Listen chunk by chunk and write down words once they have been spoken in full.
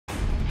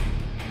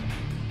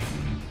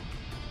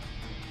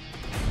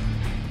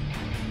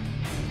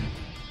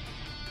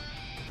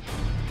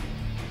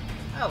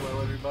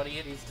Hello everybody,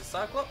 it is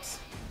DaCyclops.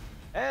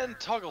 And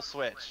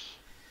ToggleSwitch.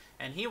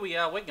 And here we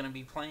are, we're going to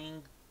be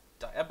playing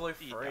Diablo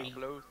 3.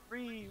 Diablo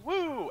 3,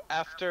 woo!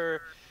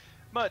 After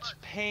much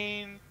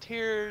pain,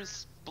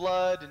 tears,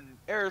 blood, and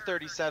error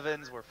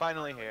 37s, we're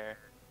finally here.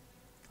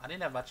 I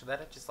didn't have much of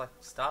that, it just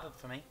started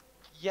for me.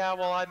 Yeah,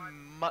 well,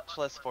 I'm much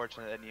less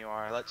fortunate than you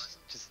are. Let's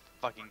just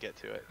fucking get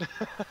to it.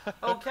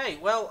 Okay,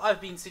 well, I've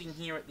been sitting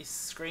here at this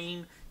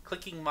screen,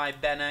 clicking my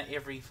banner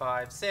every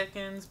 5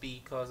 seconds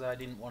because I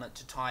didn't want it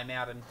to time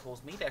out and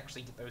cause me to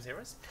actually get those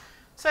errors.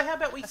 So how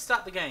about we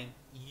start the game?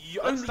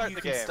 Only you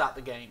can start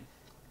the game.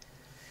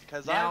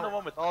 Because I'm the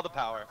one with all the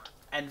power.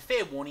 And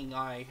fair warning,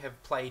 I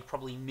have played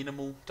probably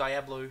minimal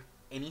Diablo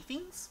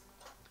anythings.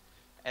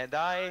 And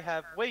I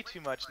have way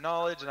too much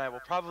knowledge, and I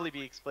will probably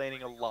be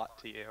explaining a lot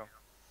to you.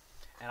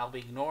 And I'll be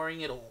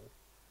ignoring it all.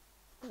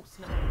 Ooh,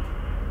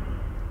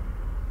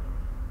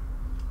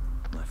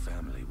 my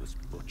family was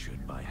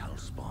butchered by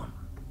Hellspawn.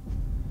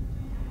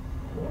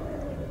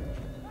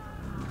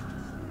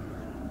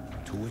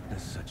 To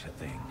witness such a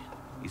thing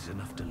is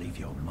enough to leave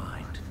your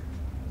mind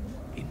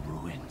in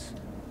ruins.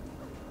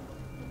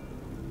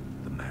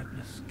 The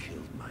madness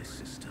killed my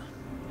sister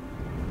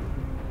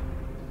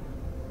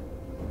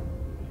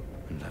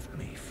and left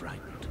me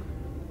frightened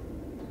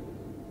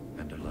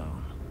and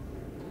alone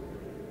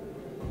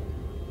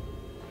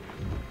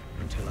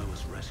until I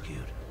was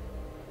rescued.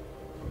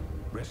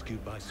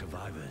 Rescued by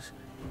survivors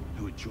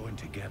who had joined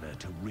together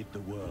to rid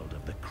the world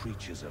of the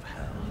creatures of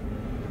hell.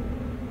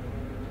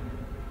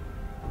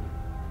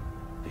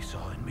 They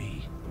saw in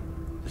me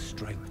the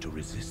strength to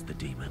resist the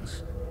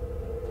demons.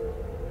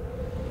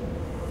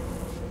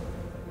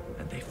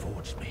 And they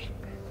forged me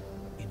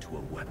into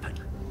a weapon.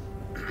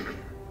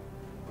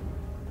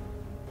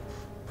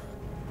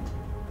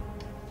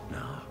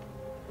 Now,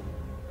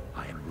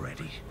 I am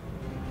ready.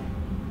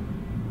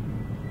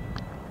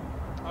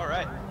 All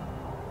right.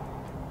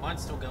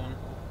 Mine's still going.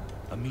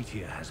 A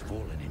meteor has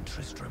fallen in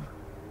Tristram,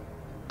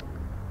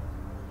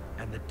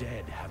 and the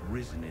dead have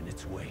risen in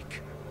its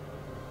wake.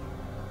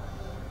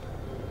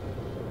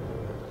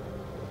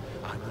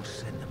 I will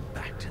send them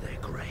back to their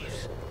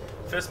graves.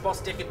 First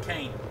boss Deckard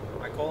Cain.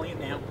 I'm calling it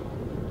now.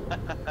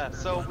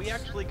 So we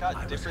actually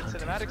got different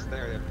cinematics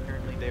there.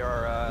 Apparently they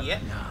are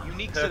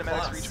unique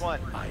cinematics for each one.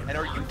 And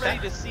are you ready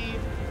to see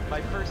my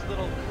first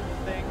little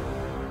cool thing?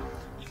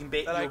 You can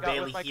that I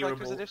got with my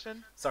collector's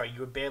edition? Sorry,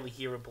 you were barely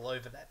hearable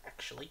over that,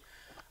 actually.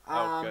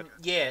 Oh, good.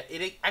 Yeah,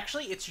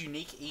 it's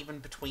unique even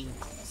between...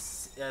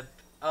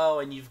 oh,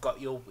 and you've got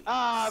your wings.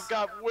 Ah, I've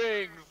got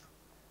wings!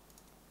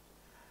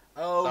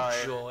 Oh,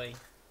 Sorry. Joy.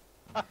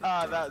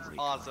 That's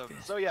awesome.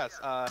 So yes,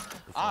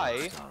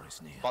 I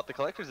bought the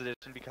collector's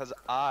edition because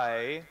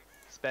I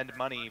spend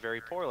money very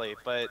poorly,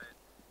 but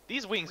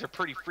these wings are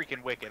pretty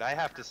freaking wicked, I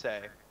have to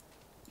say.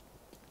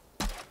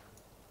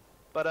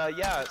 But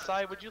yeah,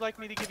 Sai, would you like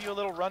me to give you a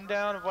little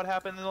rundown of what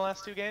happened in the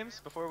last 2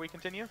 games before we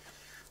continue?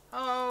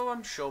 Oh,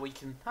 I'm sure we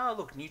can. Oh,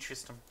 look, new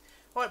Tristram.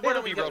 Why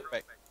don't we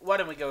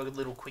go a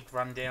little quick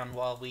rundown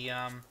while we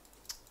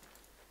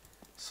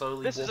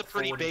slowly This is a walk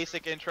pretty forward.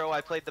 basic intro. I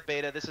played the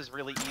beta. This is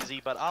really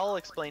easy, but I'll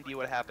explain to you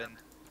what happened.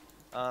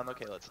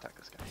 Okay, let's attack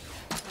this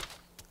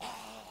guy.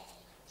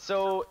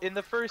 So in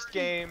the first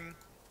game,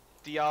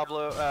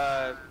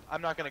 Diablo.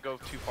 I'm not gonna go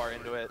too far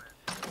into it.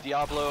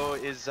 Diablo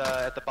is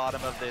at the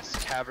bottom of this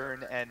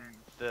cavern, and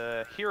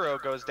the hero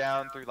goes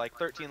down through like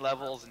 13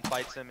 levels and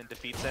fights him and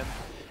defeats him.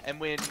 And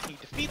when he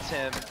defeats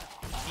him,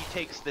 he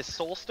takes this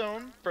soul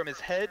stone from his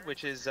head,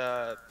 which is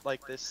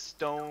like this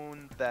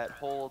stone that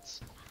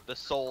holds the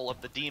soul of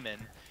the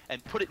demon,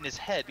 and put it in his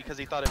head because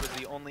he thought it was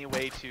the only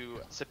way to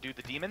subdue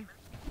the demon.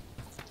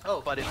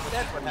 Oh, but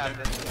instead what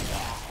happened...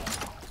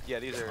 Yeah,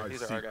 these are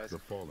our guys.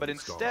 But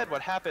instead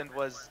what happened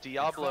was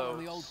Diablo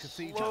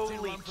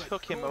slowly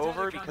took him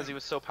over because he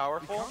was so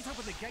powerful,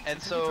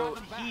 and so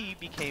he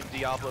became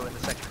Diablo in the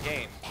second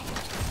game.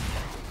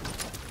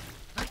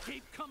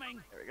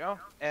 There we go.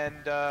 And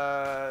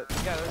yeah,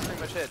 that's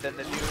pretty much it. Then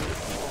the new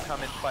people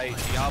come and fight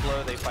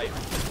Diablo. They fight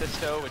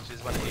Mephisto, which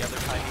is one of the other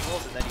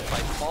Primevals, and then he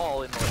fights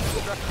Baal in Lord of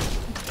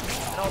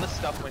Destruction. And all this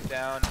stuff went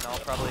down, and I'll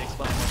probably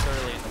explain more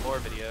thoroughly in the lore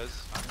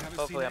videos.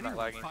 Hopefully I'm not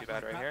lagging too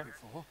bad right here.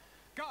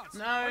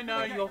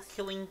 No, you're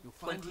killing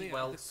plenty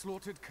well.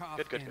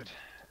 Good.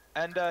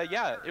 And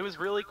yeah, it was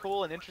really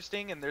cool and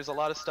interesting, and there's a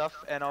lot of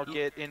stuff, and I'll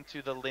get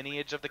into the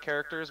lineage of the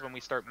characters when we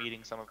start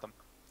meeting some of them.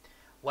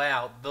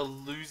 Wow, the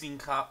losing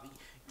card.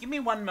 Give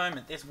me one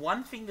moment. There's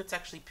one thing that's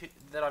actually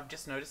that I've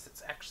just noticed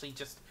that's actually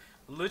just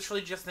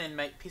literally just then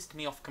pissed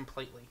me off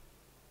completely.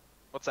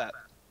 What's that?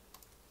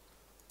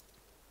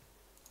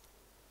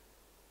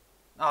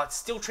 Oh, it's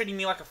still treating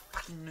me like a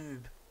fucking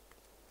noob.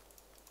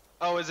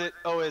 Oh, is it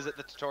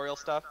the tutorial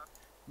stuff?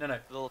 No. The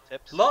little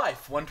tips?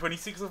 Life,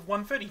 126 of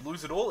 130.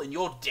 Lose it all and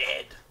you're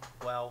dead.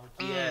 Well,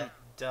 yeah,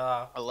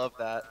 duh. I love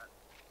that.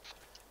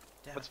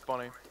 Damn. That's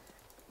funny.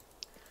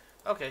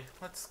 Okay,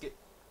 let's get...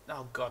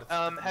 Oh, God.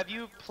 Have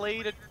you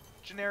played a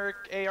generic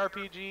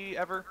ARPG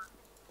ever?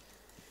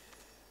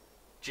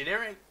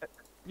 Generic?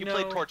 You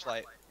played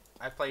Torchlight.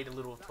 I played a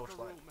little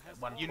Torchlight at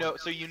one You point. know,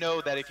 so you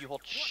know that if you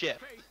hold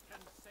shift,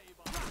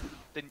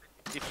 then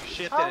if you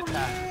shift and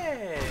attack,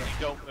 yeah. you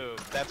don't move.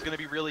 That's going to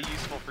be really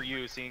useful for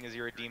you, seeing as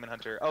you're a demon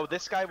hunter. Oh,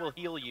 this guy will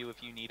heal you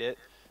if you need it.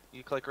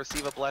 You click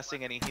receive a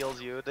blessing and he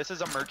heals you. This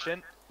is a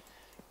merchant.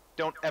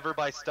 Don't ever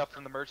buy stuff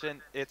from the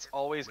merchant. It's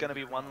always going to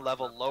be one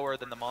level lower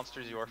than the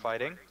monsters you are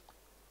fighting.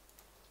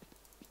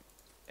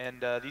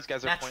 And these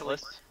guys are Naturally.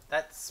 pointless.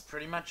 That's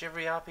pretty much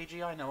every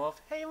RPG I know of.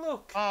 Hey,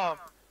 look! Oh,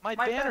 my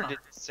banner banner. didn't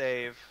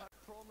save.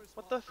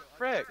 What the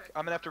frick?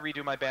 I'm gonna have to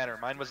redo my banner.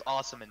 Mine was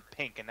awesome and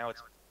pink, and now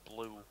it's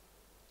blue.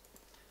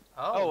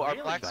 Oh, our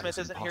really? blacksmith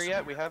That is isn't here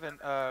yet. We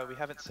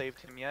haven't saved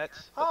him yet.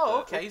 but Oh,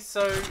 the- okay,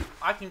 so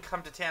I can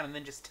come to town and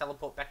then just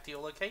teleport back to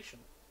your location.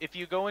 If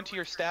you go into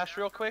your stash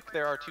real quick,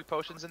 there are 2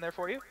 potions in there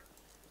for you.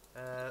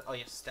 Oh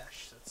yeah,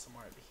 stash. That's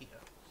somewhere over here.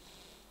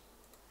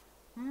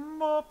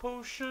 More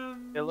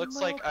potion. It looks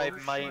more like I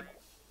potion. might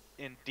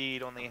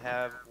indeed only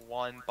have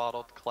 1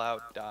 bottled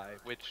cloud die,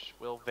 which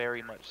will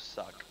very much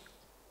suck.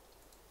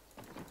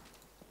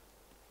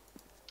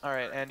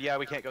 Alright, and yeah,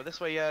 we can't go this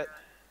way yet.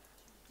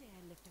 Dare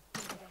lift a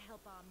finger to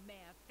help our mayor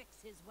fix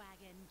his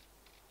wagon.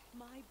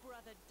 My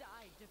brother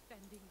died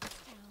defending this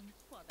town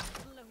while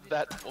the bloated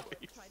That bastard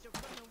voice. tried to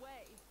run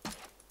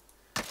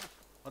away.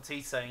 What's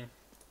he saying?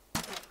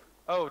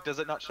 Oh, does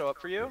it not show up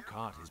for you? Your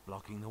cart is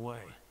blocking the way.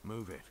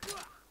 Move it.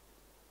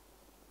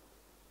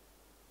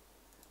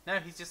 No,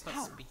 he's just not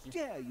How speaking.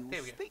 dare you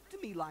There we go. speak to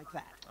me like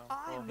that? Oh,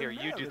 well, I'm here, the you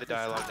mayor do of the this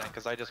dialogue town. then,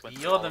 because I just went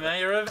through You're all the of it.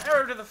 mayor of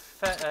Arrow to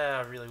the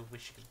I really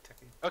wish you could attack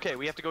you. Okay,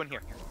 we have to go in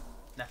here.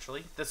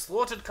 Naturally. The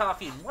Slaughtered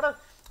Calf Inn. What a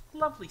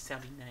lovely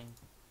sounding name.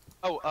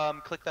 Oh,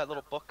 click that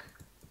little book.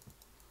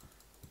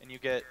 And you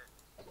get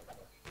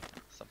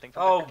something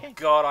from Oh Dr. Kane.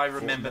 god, I For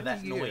remember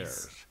many that noise.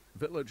 years,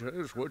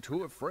 villagers were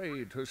too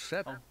afraid to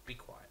set. Oh, be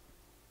quiet.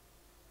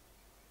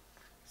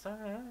 So,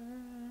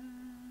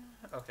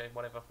 okay,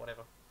 whatever.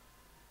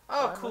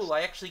 Oh, I cool. must-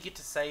 I actually get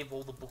to save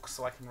all the books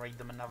so I can read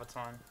them another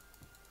time.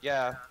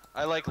 Yeah,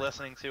 I like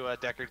listening to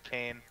Deckard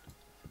Cain.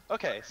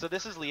 Okay, so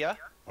this is Leah.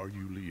 Are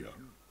you Leah?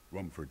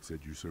 Rumford said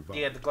you survived.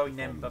 Yeah, the glowing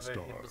fallen name above her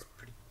star. head was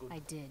pretty good. I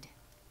did,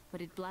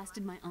 but it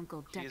blasted my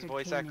uncle Deckard She's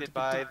voice Cain acted into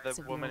by depths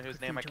the of woman old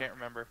whose name I cathedral. can't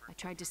remember. I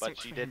tried to But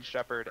search she for did him.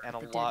 Shepherd and a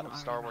The dead lot were of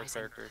Star Wars rising.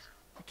 characters.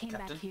 I came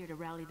Captain? back here to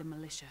rally the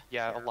militia.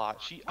 Yeah, a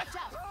lot. She. Watch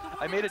out!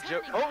 The I made a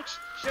joke. Oh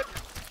shit!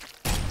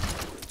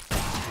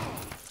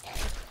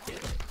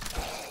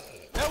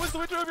 That was the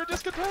winter of your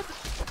discontent.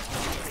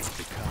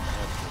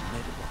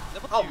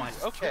 Level Oh 2. my-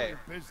 Okay,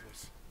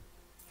 Business.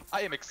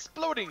 I am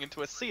exploding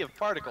into a sea of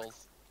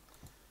particles.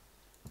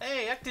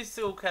 Hey, active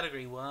skill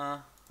category.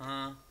 What?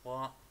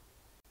 What?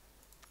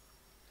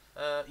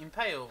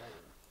 Impale.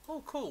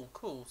 Oh,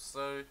 cool.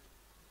 So,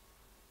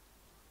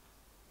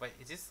 wait,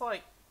 is this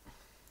like?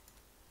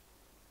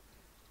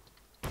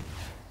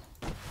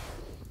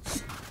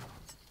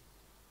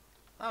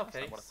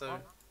 Okay, what I so.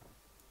 thought.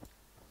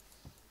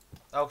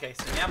 Okay,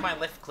 so now my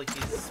left click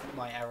is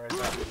my arrows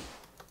up,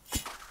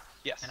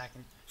 Yes. and I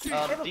can.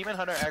 Demon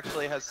Hunter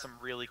actually has some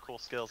really cool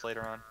skills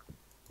later on.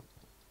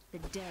 The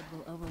dead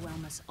will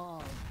overwhelm us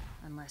all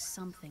unless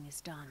something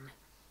is done.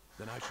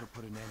 Then I shall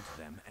put an end to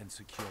them and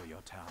secure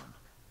your town.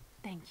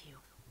 Thank you.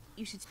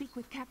 You should speak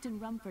with Captain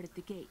Rumford at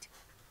the gate.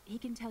 He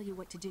can tell you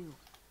what to do.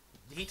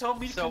 He told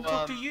me to So, come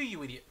talk to you,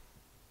 you idiot.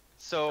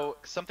 So,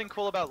 something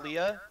cool about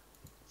Leah,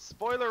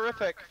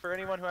 spoilerific for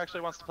anyone who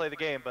actually wants to play the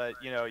game, but,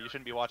 you know, you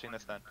shouldn't be watching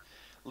this then.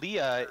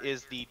 Leah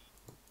is the...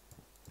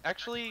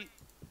 Actually,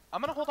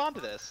 I'm gonna hold on to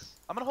this.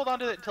 I'm gonna hold on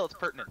to it until it's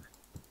pertinent.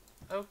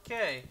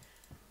 Okay.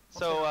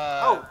 So,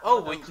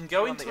 Oh, we those can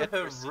go on the into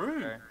her edge of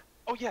room. there.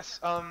 Oh, yes,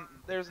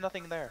 there's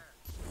nothing there.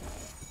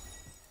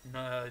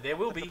 No, there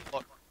will be.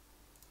 Look,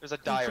 there's a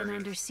We've been diary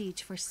under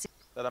siege for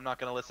that I'm not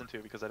gonna listen to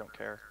because I don't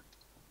care.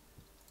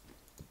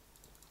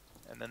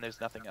 And then there's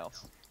nothing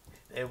else.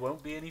 There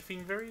won't be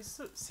anything very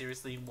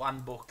seriously. One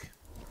book.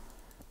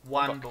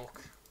 One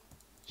book.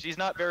 She's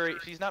not very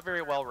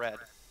well read.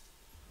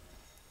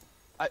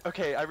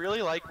 Okay, I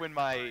really like when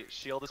my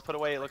shield is put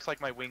away. It looks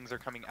like my wings are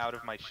coming out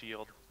of my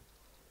shield.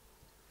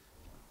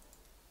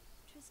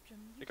 Tristram,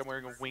 I think I'm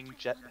wearing a wing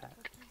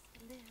jetpack.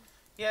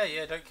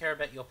 Yeah, don't care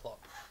about your plot.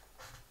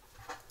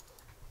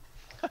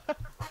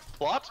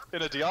 Plot?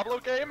 In a Diablo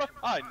game?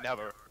 I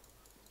never.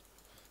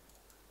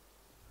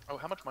 Oh,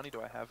 how much money do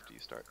I have to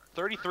start?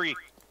 33!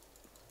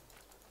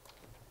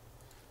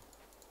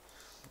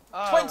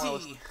 Oh,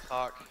 20!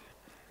 Talk.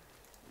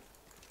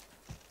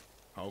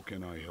 How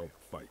can I help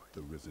fight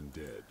the risen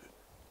dead?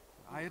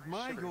 I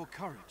admire your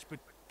courage, but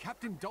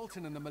Captain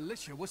Dalton and the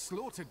militia were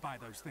slaughtered by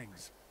those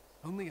things.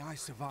 Only I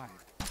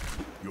survived.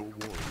 Your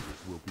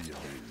warriors will be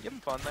avenged. You having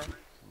fun there?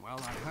 Well,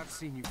 I have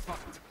seen you fight.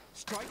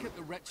 Strike at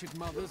the wretched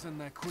mothers and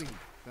their queen.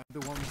 They're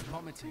the ones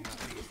vomiting at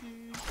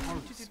the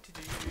horrors.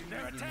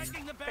 They're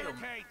attacking the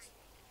barricades!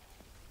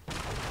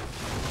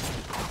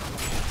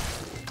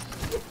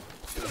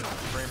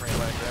 Frame rate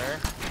lag there.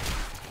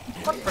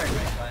 What frame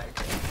rate lag?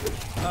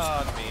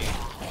 Me.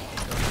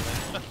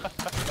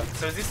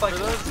 So is this like For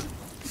those-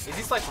 is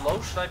this like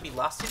low? Should I be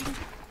last hitting?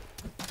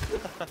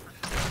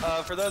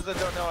 For those that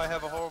don't know, I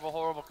have a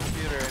horrible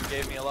computer and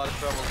gave me a lot of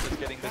trouble just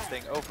getting this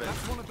thing open.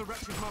 That's one of the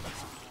wretched mothers.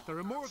 There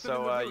are more of them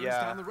So, in the ruins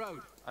yeah. down the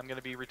road. I'm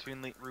gonna be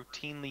routinely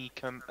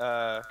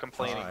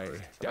complaining. I,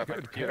 about my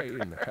Deckard computer.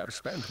 Cain, have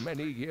spent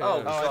many years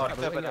Oh, God. I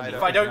picked up an traveling item.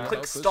 If I don't Yeah.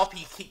 click stop,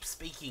 he keeps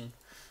speaking.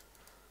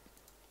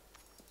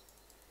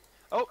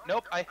 Oh,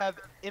 nope, I have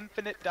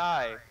infinite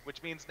dye,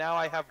 which means now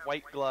I have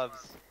white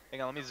gloves.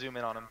 Hang on, let me zoom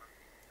in on him.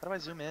 How do I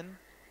zoom in?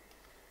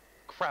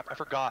 Crap, I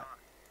forgot.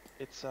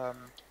 It's,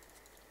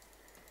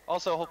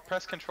 Also,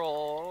 press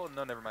control.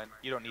 No, never mind.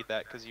 You don't need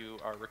that because you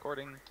are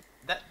recording.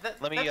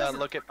 Let me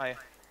look at my...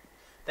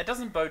 That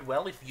doesn't bode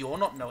well if you're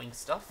not knowing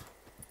stuff.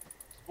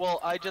 Well,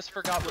 I just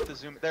forgot what the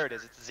zoom... There it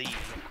is, it's Z.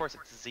 Of course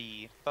it's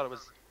Z. Thought it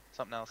was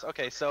something else.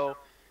 Okay, so,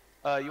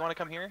 you want to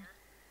come here?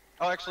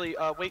 Oh, actually,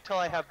 wait till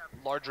I have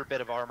larger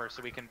bit of armor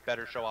so we can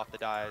better show off the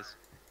dyes.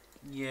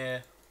 Yeah.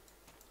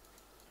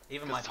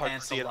 Even 'Cause my it's hard to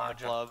pants see are it on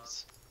larger.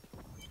 gloves.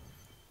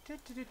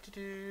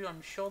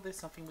 I'm sure there's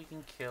something we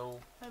can kill.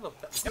 Hey, look.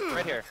 Yep,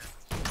 right here.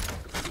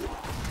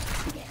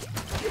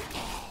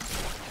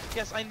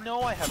 Yes, I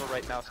know I have a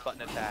right mouse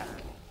button attack.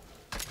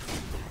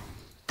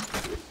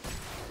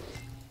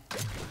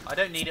 I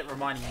don't need it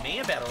reminding me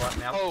about a right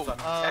mouse button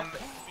attack.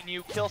 When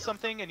you kill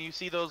something and you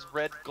see those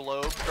red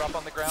globes drop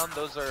on the ground,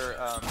 those are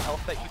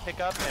health that you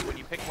pick up, and when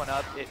you pick one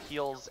up, it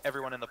heals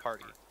everyone in the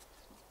party.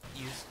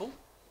 Useful.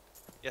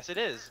 Yes, it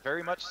is.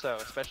 Very much so,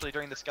 especially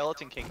during the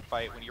Skeleton King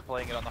fight when you're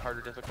playing it on the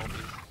harder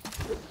difficulties.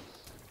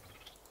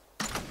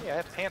 Yeah, I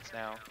have pants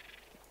now.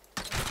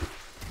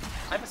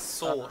 I have a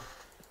sword.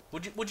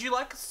 Would you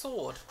like a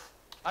sword?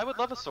 I would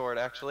love a sword,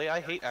 actually. I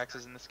hate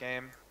axes in this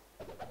game.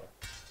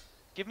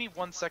 Give me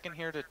 1 second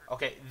here to...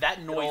 Okay,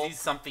 that noise is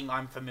something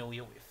I'm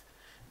familiar with.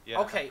 Yeah.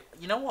 Okay,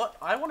 you know what?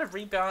 I want to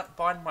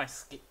rebind my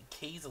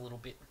keys a little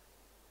bit.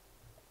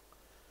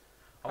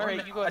 I don't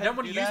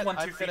want to use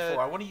 1, 2, 3,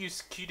 4. I want to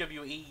use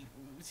QWER.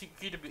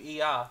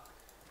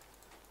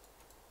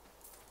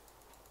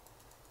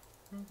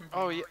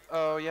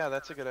 Oh yeah,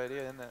 that's a good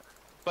idea, isn't it?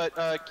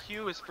 But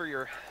Q is for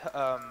your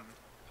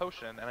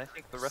potion, and I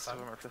think the rest of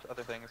them are for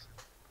other things.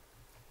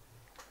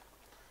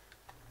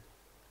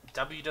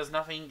 W does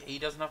nothing, E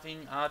does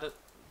nothing, R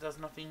does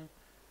nothing.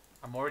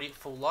 I'm already at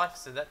full life,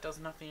 so that does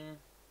nothing.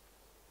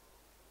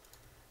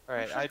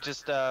 Alright, I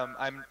just,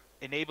 I'm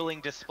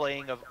enabling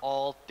displaying of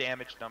all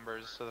damage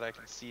numbers so that I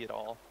can see it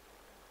all.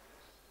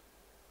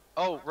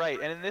 Oh, right,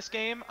 and in this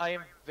game, I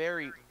am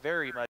very,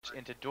 very much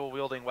into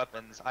dual-wielding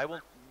weapons. I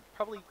will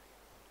probably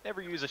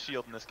never use a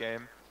shield in this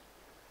game.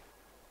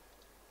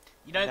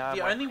 You know,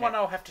 the only one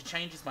I'll have to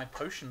change is my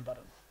potion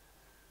button.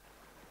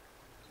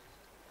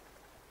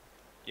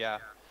 Yeah.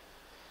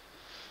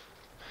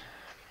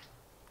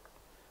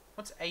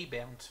 What's A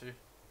bound to?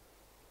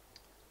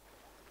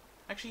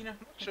 Actually, you know...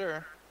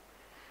 Sure.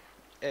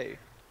 A.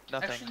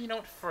 Nothing. Actually, you know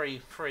what?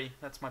 Free.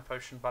 That's my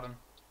potion button.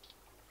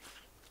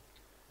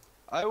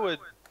 I would...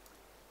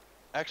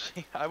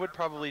 Actually, I would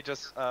probably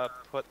just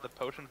put the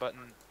potion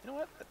button... You know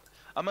what?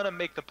 I'm gonna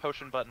make the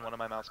potion button one of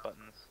my mouse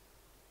buttons.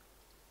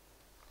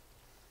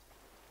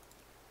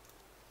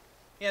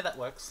 Yeah, that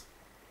works.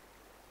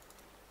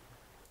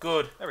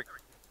 Good. There we go.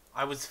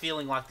 I was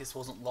feeling like this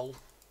wasn't LOL.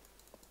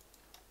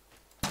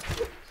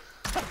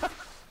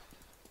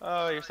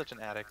 Oh, you're such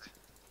an addict.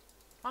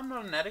 I'm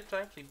not an addict,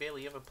 I actually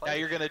barely ever play. Now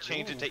you're gonna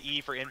change it to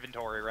E for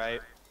inventory, right?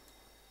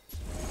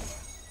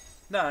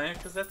 No,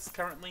 because that's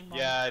currently my...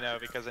 Yeah, I know,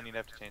 because then you'd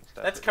have to change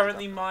stuff. That's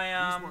currently my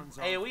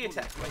AoE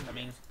attack. I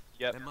mean...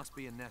 Yep. There must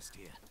be a nest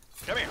here.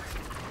 Come here.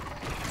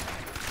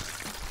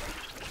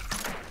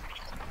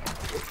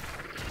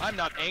 I'm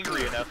not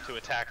angry enough to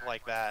attack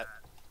like that.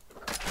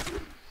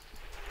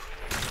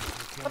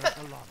 What the...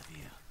 A lot of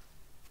you.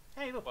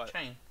 Hey, look, What?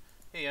 chain.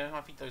 Here you go,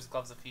 I think those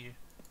gloves are for you.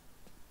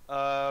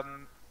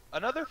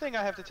 Another thing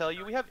I have to tell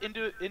you, we have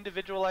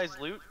individualized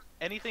loot.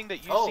 Anything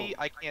that you see,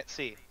 I can't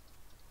see.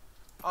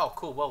 Oh,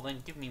 cool. Well,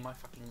 then give me my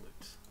fucking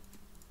loot.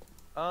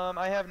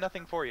 I have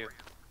nothing for you.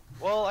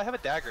 Well, I have a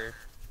dagger,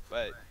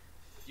 but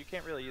you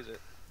can't really use it.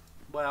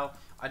 Well,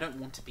 I don't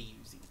want to be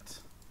using it.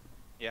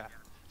 Yeah.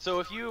 So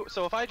if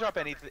I drop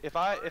anything, if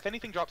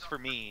anything drops for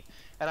me,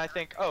 and I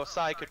think, oh,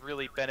 Sai could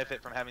really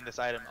benefit from having this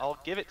item, I'll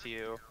give it to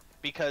you,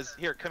 because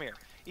here, come here.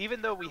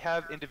 Even though we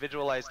have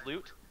individualized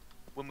loot,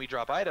 when we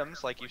drop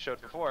items, like you showed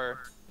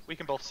before, we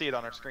can both see it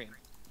on our screen.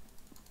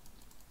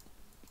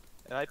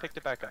 And I picked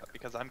it back up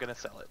because I'm gonna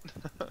sell it.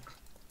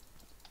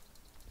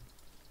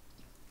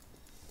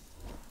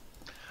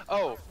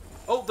 Oh.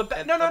 Oh,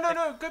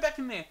 no! Go back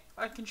in there.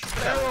 I can shoot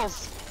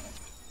Barrels.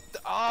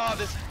 Ah,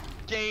 this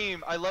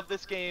game. I love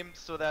this game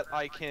so that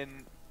I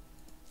can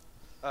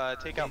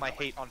take out my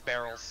hate on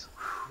barrels.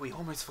 We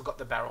almost forgot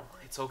the barrel.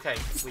 It's okay.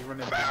 We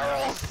remember.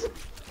 Barrels.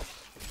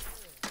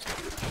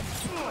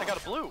 Oh, I got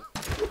a blue.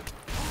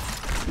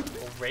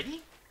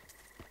 Already?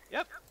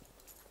 Yep.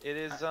 It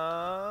is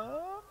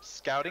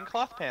scouting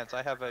cloth pants.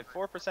 I have a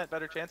 4%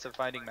 better chance of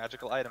finding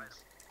magical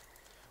items.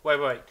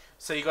 Wait.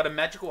 So you got a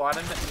magical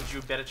item that gives you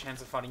a better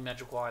chance of finding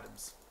magical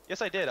items?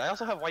 Yes, I did. I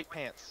also have white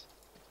pants.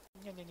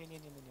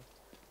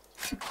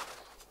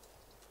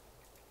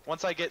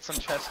 Once I get some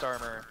chest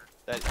armor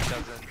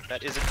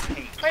that isn't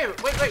paint.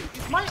 Wait,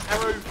 is my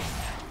arrow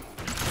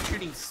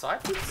shooting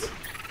sideways?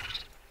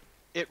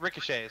 It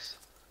ricochets.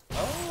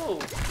 Oh,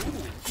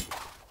 cool.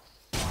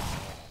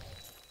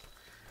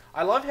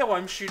 I love how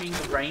I'm shooting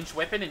the ranged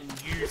weapon and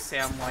you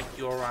sound like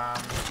you're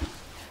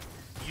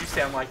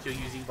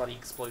using bloody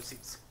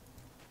explosives.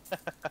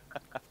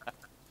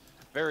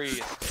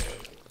 Very.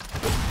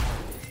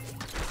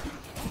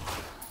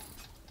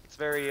 It's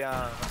very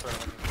what's what I'm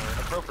looking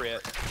for?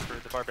 Appropriate for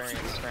the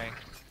barbarian's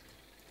strength.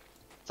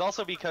 It's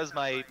also because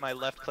my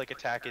left click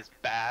attack is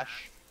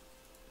bash.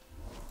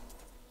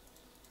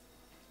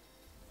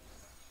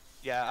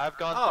 Yeah, I've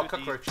gone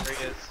through these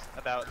areas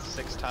about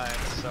 6 times,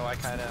 so I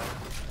kind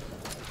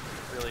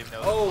of really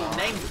know. Oh,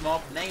 named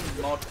mob.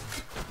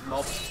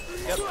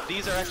 Yep,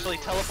 these are actually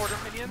teleporter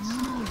minions.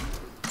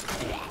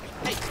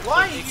 Hey,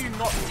 why are you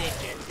not dead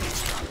yet?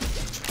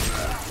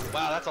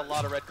 Wow, that's a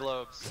lot of red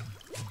globes.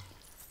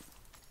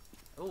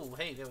 Oh,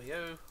 hey, there we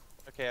go.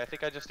 Okay, I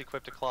think I just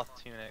equipped a cloth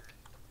tunic.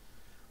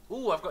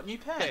 Ooh, I've got new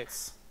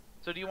pants.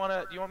 So do you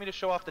want me to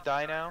show off the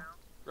die now,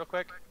 real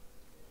quick?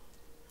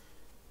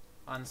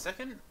 1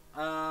 second.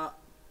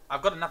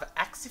 I've got another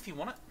axe if you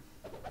want it.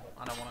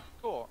 I don't want it.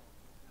 Cool.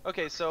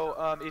 Okay,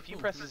 so if you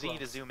press new Z to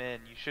gloves. zoom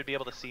in, you should be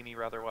able to see me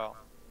rather well.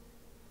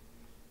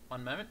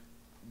 1 moment.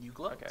 New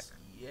gloves. Okay.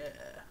 Yeah.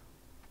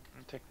 I'm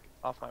gonna take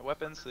off my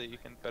weapons so that you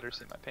can better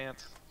see my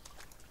pants.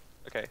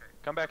 Okay,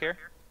 come back here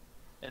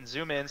and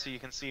zoom in so you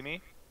can see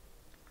me.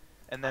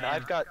 And then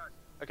I've got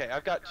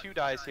 2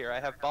 dies here. I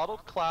have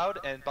Bottled Cloud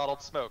and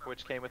Bottled Smoke,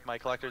 which came with my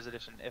collector's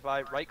edition. If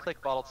I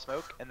right-click Bottled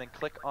Smoke and then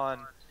click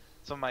on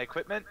some of my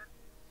equipment,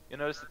 you'll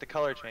notice that the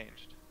color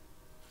changed.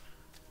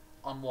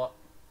 On what?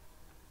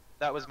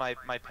 That was my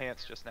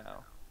pants just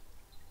now.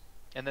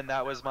 And then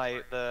that was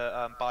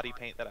the body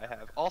paint that I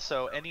have.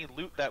 Also, any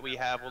loot that we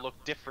have will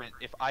look different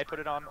if I put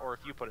it on or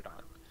if you put it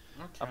on.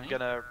 Okay. I'm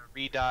gonna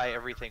re-dye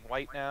everything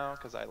white now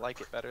because I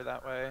like it better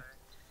that way.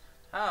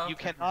 Oh, okay. You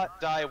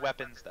cannot dye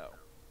weapons though.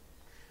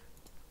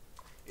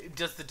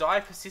 Does the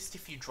dye persist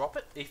if you drop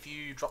it? If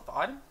you drop the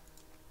item?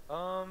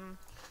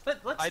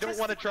 Let's I don't test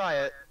want to it. try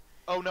it.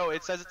 Oh no,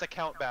 it says it's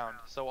account bound,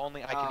 so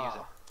only I can use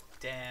it.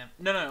 Damn.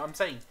 No, I'm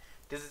saying,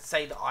 does it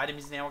say the item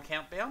is now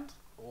account bound?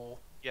 Or...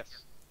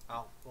 Yes.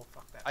 Oh, well,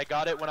 fuck that. I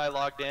got it when I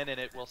logged in, and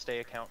it will stay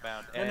account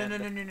bound.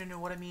 No.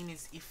 What I mean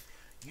is, if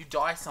you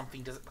dye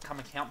something, does it become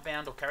account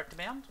bound or character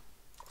bound?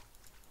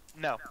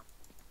 No.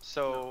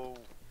 So,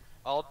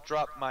 I'll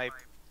drop my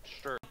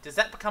shirt. Does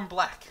that become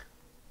black?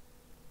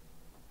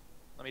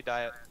 Let me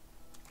dye it.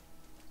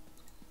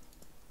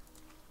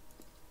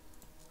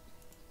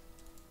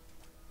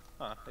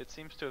 Huh, it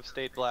seems to have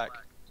stayed black.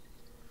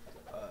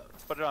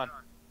 Put it on.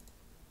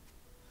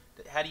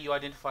 How do you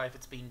identify if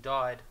it's been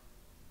dyed?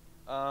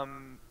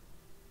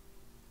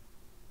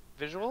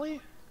 Visually?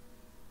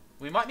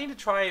 We might need to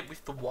try it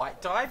with the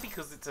white dye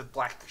because it's a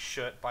black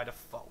shirt by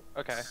default.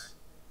 Okay.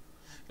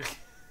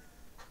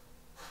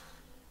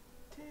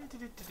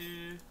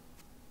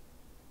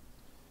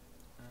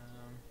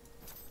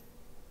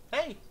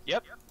 Hey!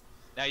 Yep.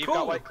 Now you've Cool.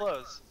 got white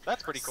clothes.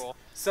 That's pretty cool.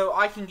 So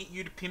I can get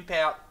you to pimp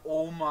out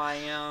all my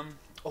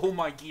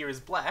gear as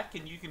black,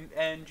 and you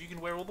can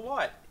wear all the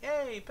white.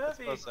 Yay!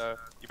 Perfect. So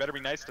you better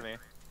be nice to me.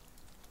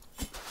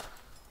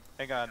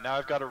 Hang on, now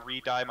I've got to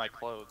re-dye my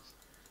clothes.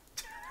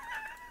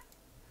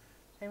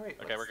 Hey, wait.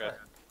 Okay, we're good.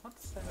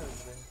 What's that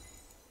over there?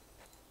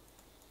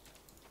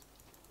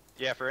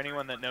 Yeah, for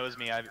anyone that knows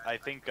me, I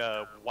think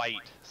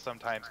white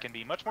sometimes can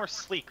be much more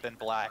sleek than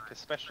black,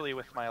 especially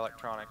with my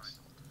electronics.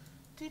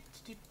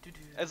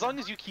 As long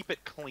as you keep it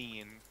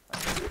clean.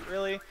 I mean,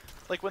 really?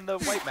 Like when the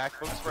white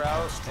MacBooks were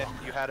out and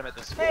you had them at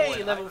the school. Hey,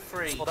 and level I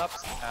 3. pulled up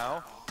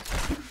somehow.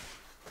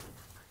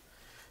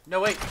 No,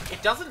 wait.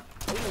 It doesn't.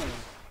 Ooh.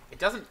 It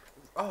doesn't.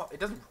 Oh, it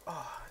doesn't.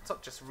 Oh, it's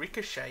not just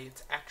ricochet.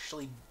 It's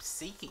actually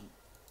seeking.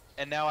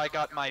 And now I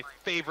got my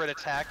favorite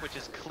attack, which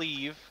is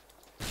cleave.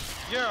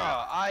 Yeah,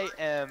 I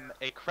am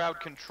a crowd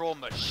control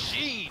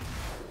machine.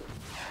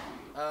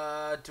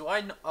 Do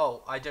I?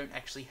 Oh, I don't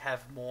actually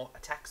have more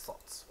attack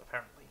slots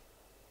apparently.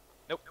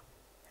 Nope.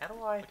 How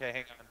do I? Okay,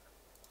 hang on.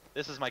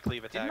 This is my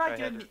cleave attack. Didn't I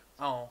get any?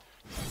 Oh.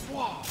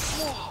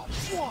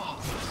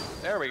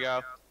 There we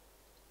go.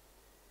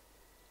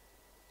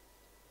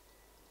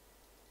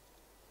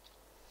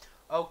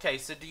 Okay,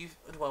 so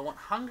do I want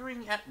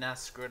hungering at? Nah,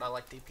 screw it. I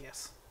like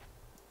DPS.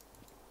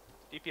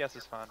 DPS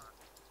is fun.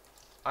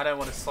 I don't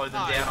want to slow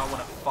them down. I want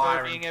to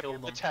fire being and kill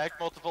able them. to attack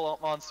multiple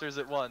monsters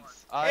at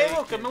once. Hey,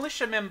 look, a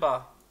militia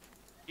member.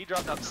 He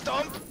dropped out.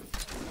 Stomp!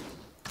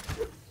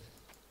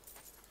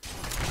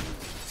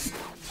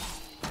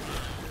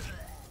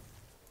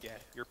 Yeah,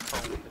 you're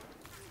prone.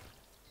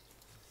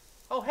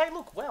 Oh, hey,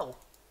 look, well.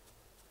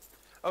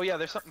 Oh yeah,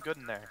 there's something good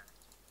in there.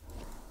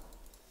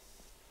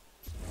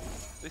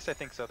 At least I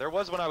think so. There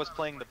was when I was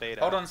playing the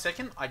beta. Hold on a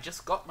second. I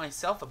just got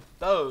myself a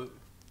bow.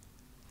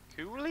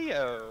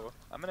 Coolio.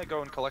 I'm gonna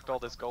go and collect all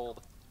this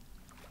gold.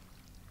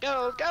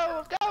 Gold,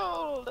 gold,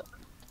 gold!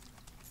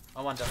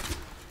 I wonder.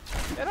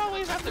 It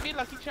always has to be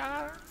Lucky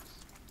Charms.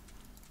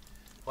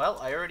 Well,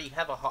 I already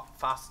have a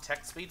fast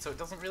attack speed, so it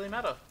doesn't really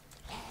matter.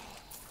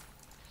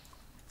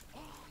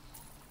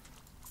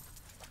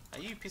 Are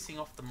you pissing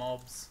off the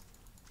mobs?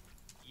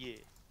 Yes.